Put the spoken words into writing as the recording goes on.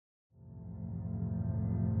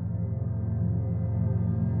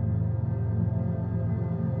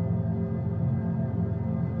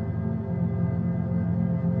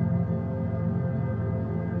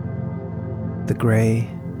gray,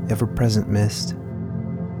 ever-present mist,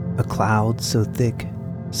 a cloud so thick,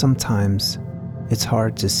 sometimes it's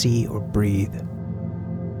hard to see or breathe.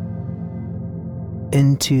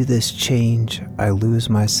 Into this change, I lose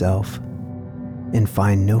myself and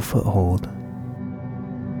find no foothold.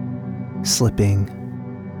 Slipping,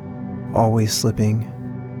 always slipping,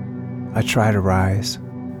 I try to rise,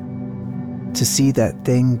 to see that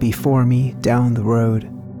thing before me down the road,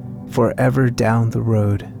 forever down the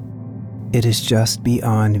road. It is just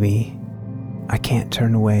beyond me. I can't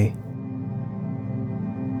turn away.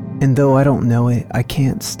 And though I don't know it, I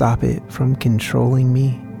can't stop it from controlling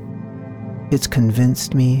me. It's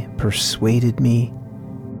convinced me, persuaded me,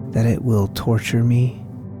 that it will torture me.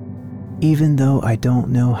 Even though I don't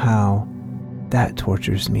know how, that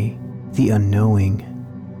tortures me, the unknowing.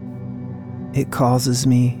 It causes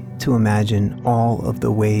me to imagine all of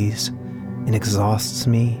the ways and exhausts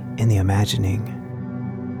me in the imagining.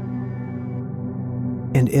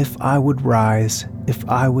 And if I would rise, if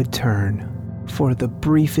I would turn, for the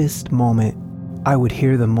briefest moment, I would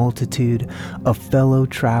hear the multitude of fellow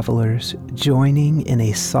travelers joining in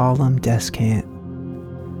a solemn descant,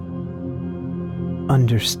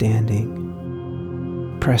 understanding,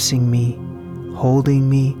 pressing me, holding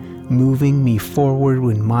me, moving me forward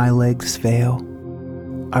when my legs fail.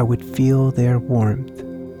 I would feel their warmth,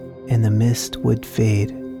 and the mist would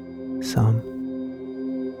fade some.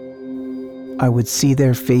 I would see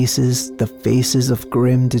their faces, the faces of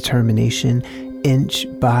grim determination, inch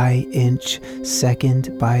by inch,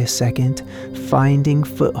 second by second, finding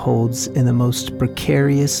footholds in the most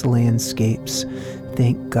precarious landscapes.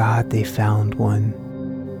 Thank God they found one.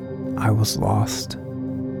 I was lost.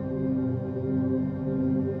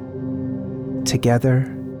 Together,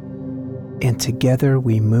 and together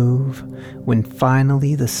we move, when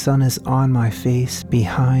finally the sun is on my face,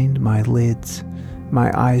 behind my lids. My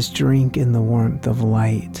eyes drink in the warmth of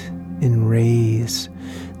light and rays.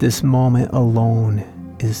 This moment alone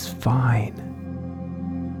is fine.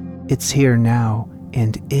 It's here now,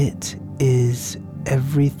 and it is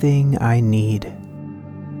everything I need.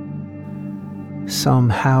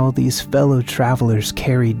 Somehow these fellow travelers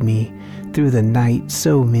carried me through the night.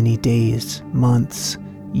 So many days, months,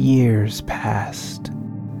 years passed.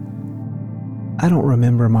 I don't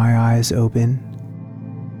remember my eyes open,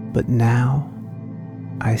 but now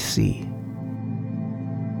I see.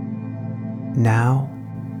 Now,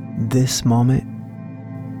 this moment,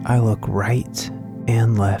 I look right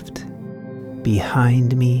and left,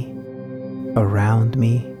 behind me, around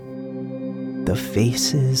me, the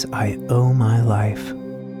faces I owe my life.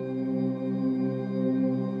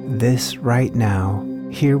 This right now,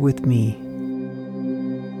 here with me,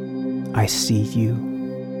 I see you,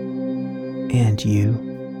 and you.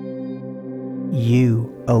 You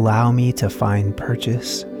allow me to find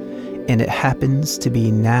purchase, and it happens to be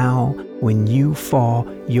now when you fall,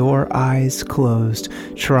 your eyes closed,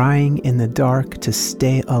 trying in the dark to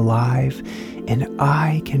stay alive, and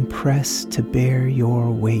I can press to bear your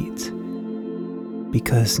weight,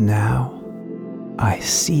 because now I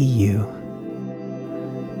see you.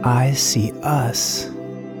 I see us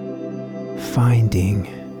finding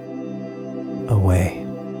a way.